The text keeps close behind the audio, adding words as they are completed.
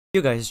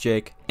Yo guys, it's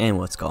Jake, and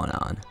what's going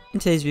on? In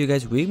today's video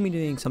guys, we're going to be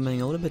doing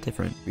something a little bit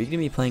different. We're going to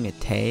be playing a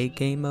tag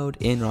game mode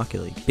in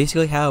Rocket League.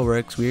 Basically how it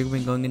works, we're going to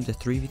be going into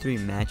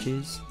 3v3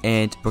 matches,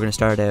 and we're going to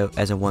start out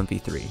as a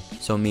 1v3.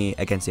 So me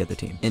against the other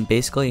team. And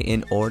basically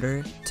in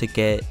order to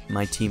get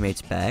my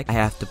teammates back, I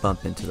have to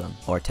bump into them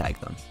or tag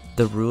them.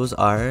 The rules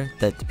are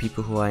that the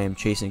people who I am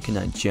chasing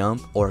cannot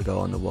jump or go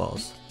on the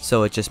walls.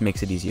 So it just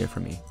makes it easier for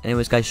me.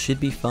 Anyways guys,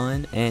 should be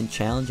fun and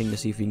challenging to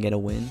see if we can get a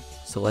win.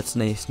 So let's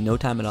waste no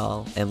time at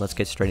all and let's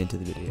get straight into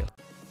the video.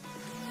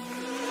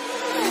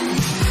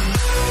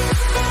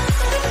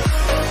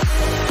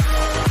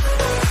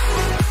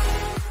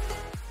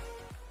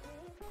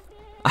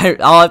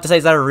 All I have to say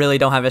is that I really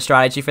don't have a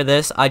strategy for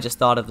this. I just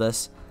thought of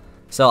this.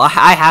 So I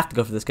have to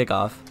go for this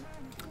kickoff.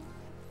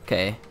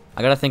 Okay,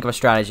 I gotta think of a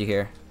strategy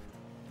here.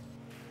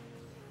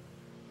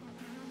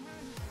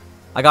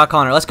 I got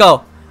Connor, let's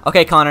go.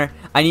 Okay, Connor,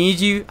 I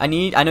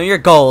know you're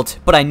gold,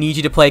 but I need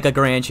you to play like a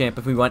grand champ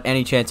if we want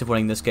any chance of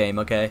winning this game,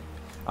 okay?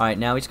 Alright,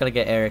 now we just gotta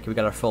get Eric. We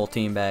got our full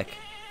team back.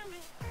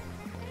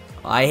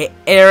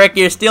 Eric,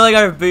 you're stealing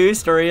our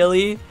boost,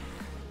 really?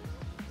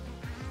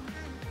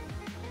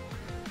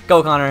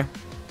 Go, Connor.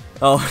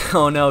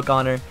 Oh no,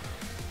 Connor.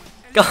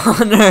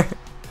 Connor!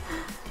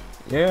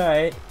 You're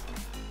alright.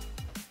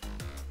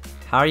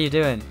 How are you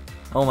doing?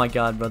 Oh my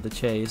god, bro, the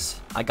chase.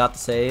 I got the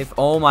save.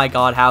 Oh my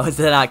god, how is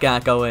that not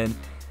gonna go in?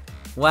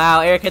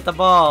 Wow, Eric hit the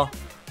ball.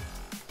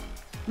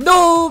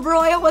 No, bro,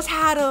 I almost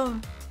had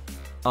him.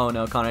 Oh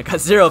no, Connor got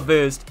zero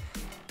boost.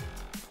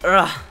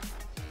 Ugh.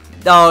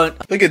 Oh.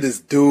 Look at this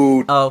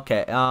dude.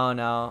 Okay. Oh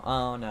no.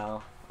 Oh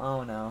no.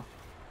 Oh no.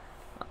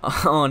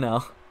 Oh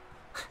no.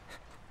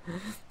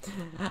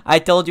 I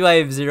told you I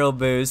have zero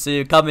boost, so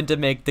you're coming to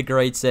make the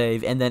great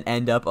save and then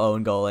end up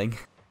own goaling.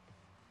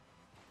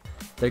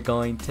 They're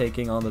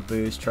taking all the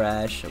boost,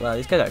 trash. Wow,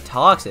 these guys are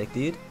toxic,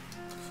 dude.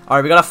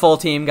 Alright, we got a full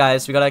team,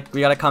 guys. We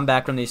gotta come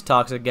back from these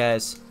toxic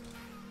guys.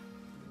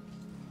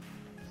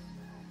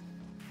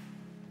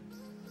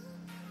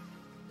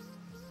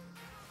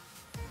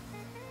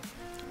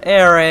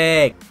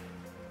 Eric!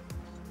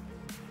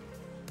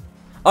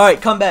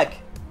 Alright, come back.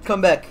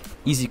 Come back.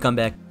 Easy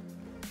comeback.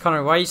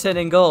 Connor, why are you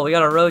sitting in goal? We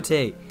gotta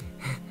rotate.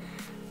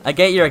 I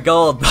get you're a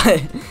gold,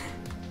 but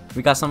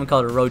we got something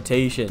called a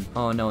rotation.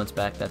 Oh, no one's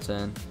back. That's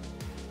in.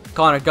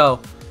 Connor, go.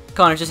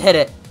 Connor, just hit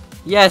it.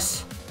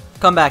 Yes.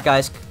 Come back,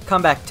 guys.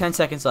 Come back. 10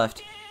 seconds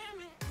left.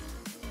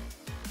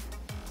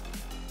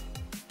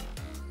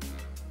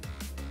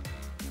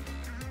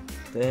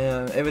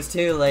 Damn, it was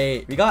too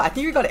late. I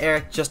think we got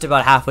Eric just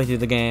about halfway through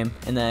the game,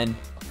 and then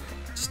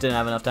just didn't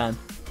have enough time.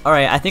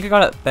 Alright, I think I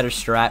got a better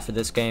strat for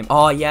this game.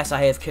 Oh, yes,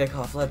 I have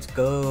kickoff. Let's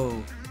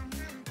go.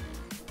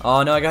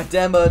 Oh, no, I got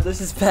demoed. This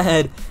is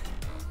bad.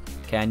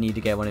 Okay, I need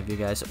to get one of you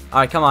guys.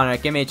 Alright, come on,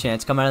 Eric. Give me a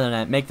chance. Come out of the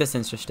net. Make this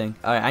interesting.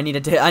 Alright, I need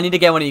to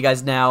get one of you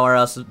guys now, or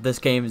else this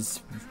game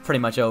is pretty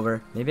much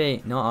over.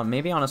 Maybe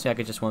honestly I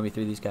could just 1v3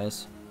 these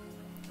guys.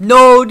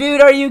 No,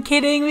 dude, are you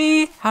kidding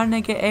me? How did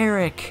I get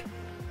Eric?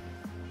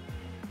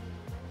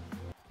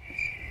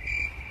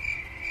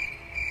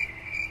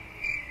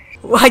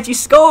 Why'd you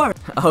score?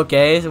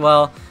 Okay,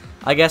 well,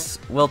 I guess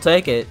we'll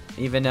take it,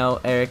 even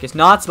though Eric is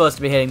not supposed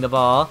to be hitting the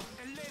ball.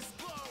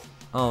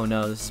 Oh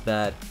no, this is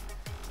bad.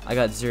 I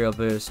got zero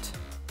boost.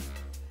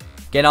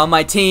 Get on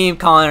my team,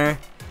 Connor.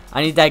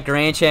 I need that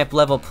grand champ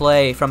level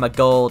play from a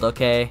gold,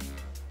 okay?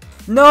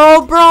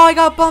 No, bro, I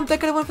got bumped. I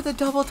could have went for the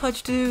double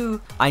touch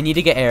too. I need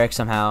to get Eric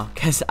somehow,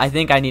 because I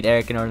think I need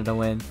Eric in order to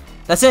win.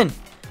 That's in.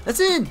 That's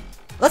in.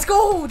 Let's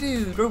go,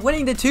 dude. We're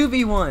winning the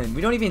 2v1.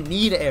 We don't even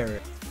need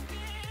Eric.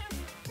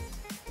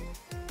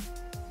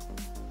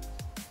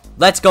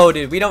 Let's go,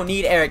 dude. We don't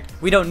need Eric.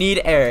 We don't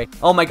need Eric.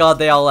 Oh my god,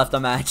 they all left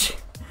the match.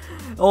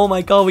 Oh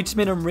my god, we just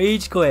made him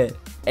rage quit.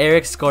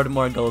 Eric scored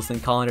more goals than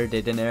Connor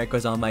did, and Eric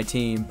was on my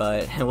team,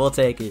 but we'll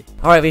take it.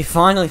 Alright, we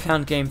finally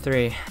found game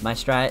 3. My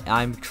strat,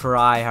 I'm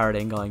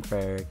try-harding going for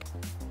Eric.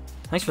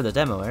 Thanks for the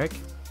demo, Eric.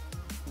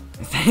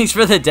 Thanks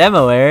for the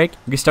demo, Eric.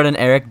 We can start an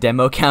Eric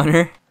demo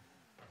counter.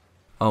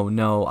 Oh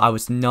no, I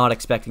was not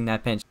expecting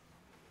that pinch.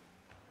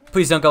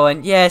 Please don't go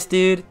in. Yes,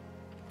 dude.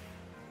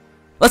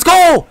 Let's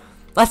go!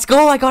 Let's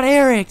go! I got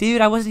Eric,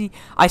 dude.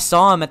 I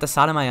saw him at the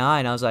side of my eye,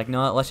 and I was like,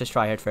 no, let's just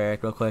try hard for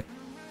Eric real quick.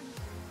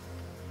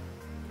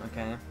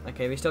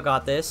 Okay, we still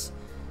got this.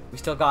 We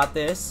still got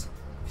this.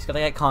 We just gotta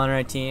get Connor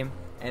a team,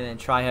 and then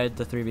try hard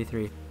the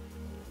 3v3.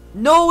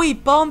 No, he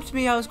bumped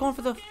me. I was going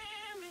for the...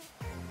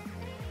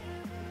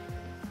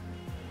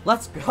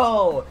 Let's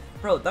go!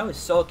 Bro, that was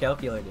so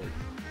calculated.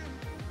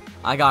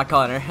 I got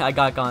Connor. I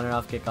got Connor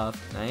off kickoff.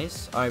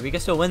 Nice. Alright, we can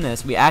still win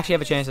this. We actually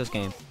have a chance this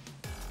game.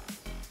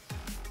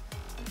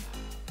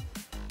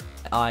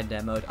 Oh, I'm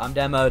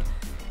demoed.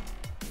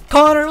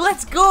 Connor,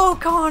 let's go,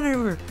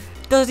 Connor!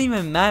 Doesn't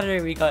even matter.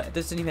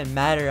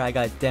 I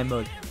got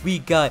demoed. We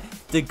got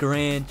the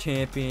grand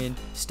champion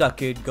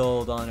stuck in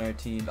gold on our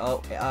team. Oh,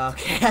 okay.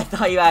 I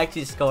thought you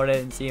actually scored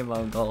it and see him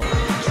on goal.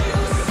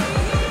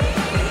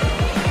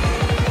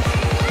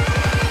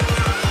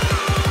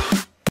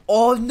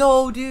 Oh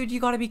no, dude, you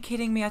gotta be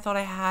kidding me. I thought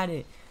I had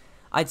it.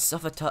 I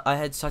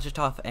had such a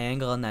tough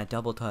angle on that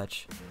double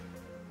touch.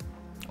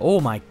 Oh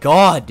my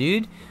god,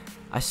 dude.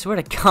 I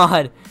swear to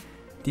god.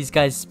 These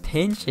guys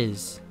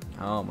pinches.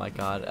 Oh my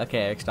god. Okay,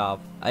 Eric,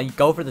 stop.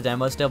 Go for the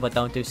demo still, but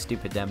don't do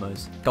stupid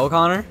demos. Go,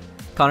 Connor.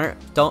 Connor,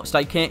 don't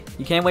stop. You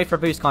can't wait for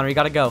boost, Connor. You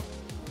gotta go.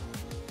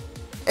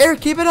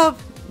 Eric, keep it up.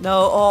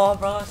 No. Oh,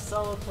 bro,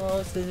 so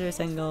close to your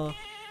single.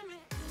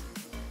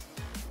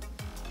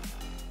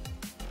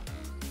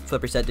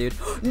 Flip reset, dude.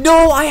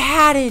 No, I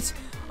had it.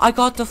 I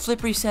got the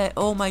flip reset.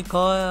 Oh my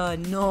god,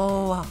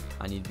 no.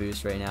 I need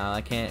boost right now.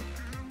 I can't.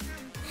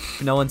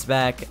 No one's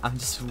back. I'm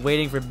just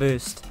waiting for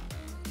boost.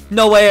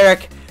 No way,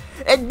 Eric.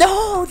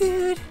 No,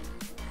 dude.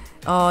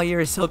 Oh,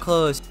 you're so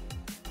close.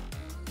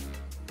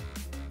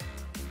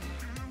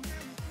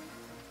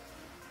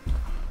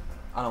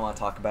 I don't want to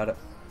talk about it.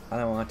 I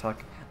don't want to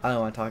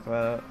talk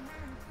about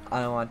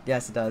it.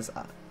 Yes, it does.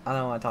 I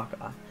don't want to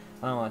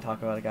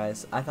talk about it,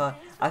 guys. I thought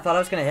I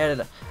was gonna hit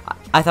it.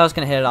 I thought I was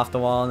gonna hit it off the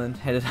wall and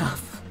then hit it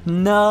off.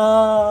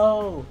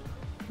 No,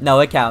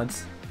 it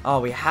counts. Oh,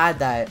 we had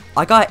that.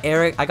 I got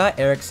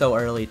Eric so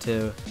early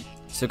too.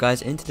 So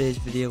guys, in today's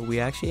video, we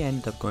actually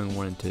ended up going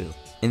 1-2,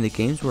 and the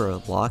games were a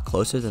lot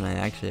closer than I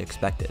actually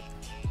expected.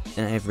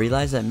 And I've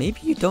realized that maybe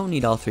you don't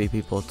need all 3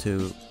 people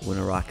to win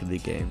a Rocket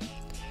League game.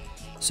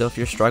 So if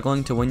you're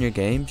struggling to win your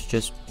games,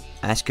 just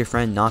ask your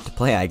friend not to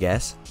play, I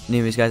guess.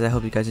 Anyways, guys, I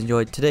hope you guys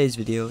enjoyed today's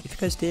video. If you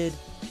guys did,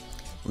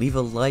 leave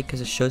a like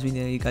because it shows me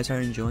that you guys are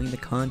enjoying the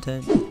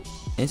content.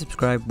 And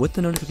subscribe with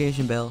the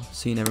notification bell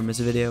so you never miss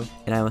a video.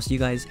 And I will see you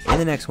guys in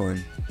the next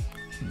one.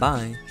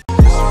 Bye.